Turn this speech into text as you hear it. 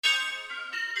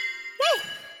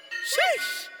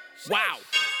Sheesh. Wow.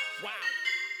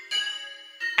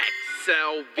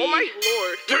 XLV. Oh my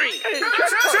lord. 3.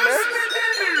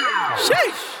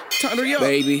 Sheesh. Turn her up.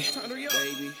 Baby.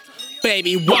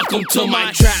 Baby, welcome to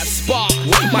my trap spot.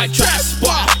 My trap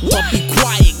spot. But be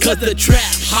quiet, cause the trap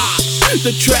hot.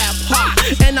 The trap hot.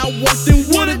 And I walked in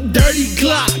with a dirty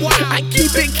Glock. I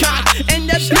keep it cocked. And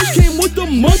that bitch came with the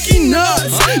monkey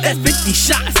nuts. That's 50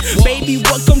 shots. Baby,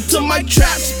 welcome to my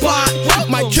trap spot.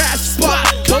 My trap spot.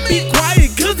 But be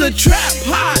quiet, cause the trap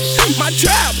hot. My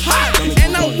trap hot.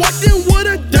 And I walked in with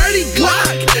a dirty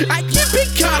Glock. I keep it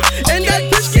cocked. And that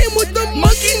bitch came with the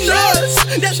monkey nuts.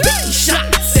 That's 50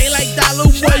 shots. Say like dollar,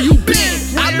 where you been?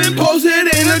 I've been posted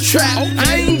in a trap.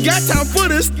 I ain't got time for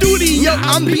the studio.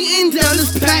 I'm beating down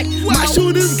this pack. My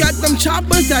shooters got them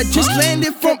choppers that just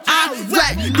landed from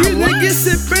Iraq. These niggas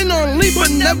sipping on lean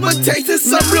but never tasted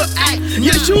some real act.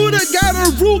 Your shooter got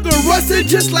a Ruger rusted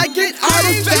just like an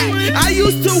artifact. I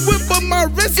used to whip up my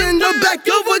wrist in the back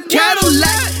of a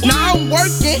Cadillac. Now I'm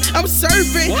working, I'm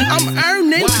serving, I'm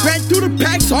earning. Ran through the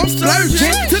pack, so I'm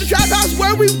splurging. To the trap house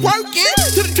where we working.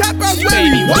 To the trap house where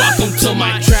we working. Welcome to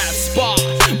my trap spot.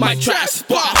 My trap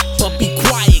spot. But be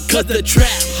quiet, cause the trap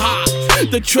hot.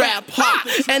 The trap hot.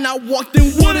 And I walked in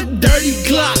with a dirty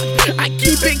Glock. I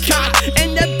keep it cocked.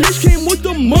 And that bitch came with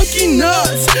the monkey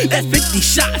nuts. That's 50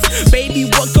 shots. Baby,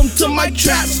 welcome to my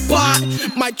trap spot.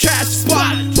 My trap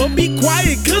spot. But be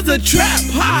quiet, cause the trap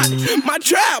hot. My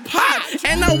trap hot.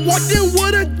 And I walked in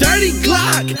with a dirty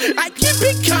Glock. I keep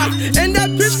it cocked. And that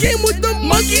bitch came with the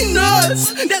monkey nuts.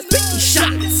 That's 50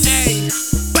 shots. Hey.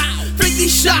 50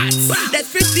 shots, that's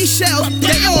 50 shells,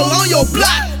 they all on your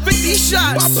block. 50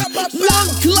 shots, 1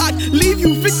 clock, leave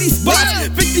you 50 spots,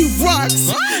 50 rocks.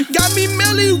 Got me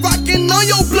Millie rockin' on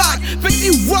your block,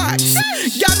 50 rocks.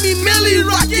 Got me Millie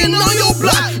rockin' on your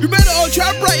block. You better all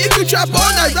trap right if you trap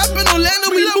all night. Rappin' on land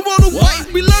and we move on the white.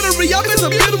 We love to re-up, it's a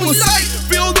beautiful sight.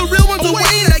 Feel the real ones away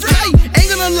in that kite. Ain't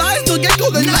gonna lie, still get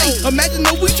cold at night. Imagine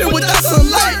no future without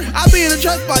sunlight. I be in the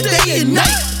trap by day and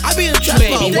night. I be in the trap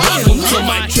by welcome to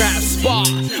my trap spot.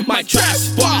 My trap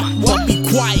spot. But be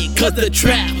quiet, cause the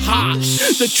trap hot.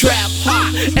 The trap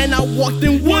hot. And I walked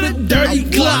in with a dirty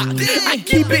Glock. I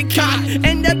keep it cocked.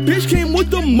 And that bitch came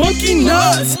with the monkey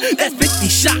nuts. That's 50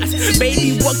 shots.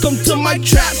 Baby, welcome to my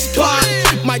trap spot.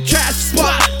 My trap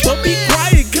spot. But be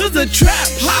quiet, cause the trap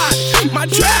hot. My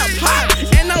trap hot.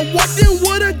 And I walked in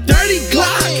with a dirty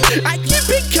Glock. I keep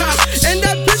it cocked. And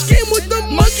that bitch came with the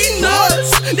monkey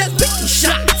nuts. That's 50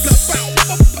 shots.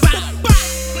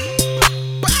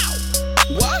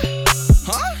 What?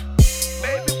 Huh?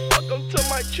 Baby, welcome to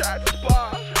my trap spot.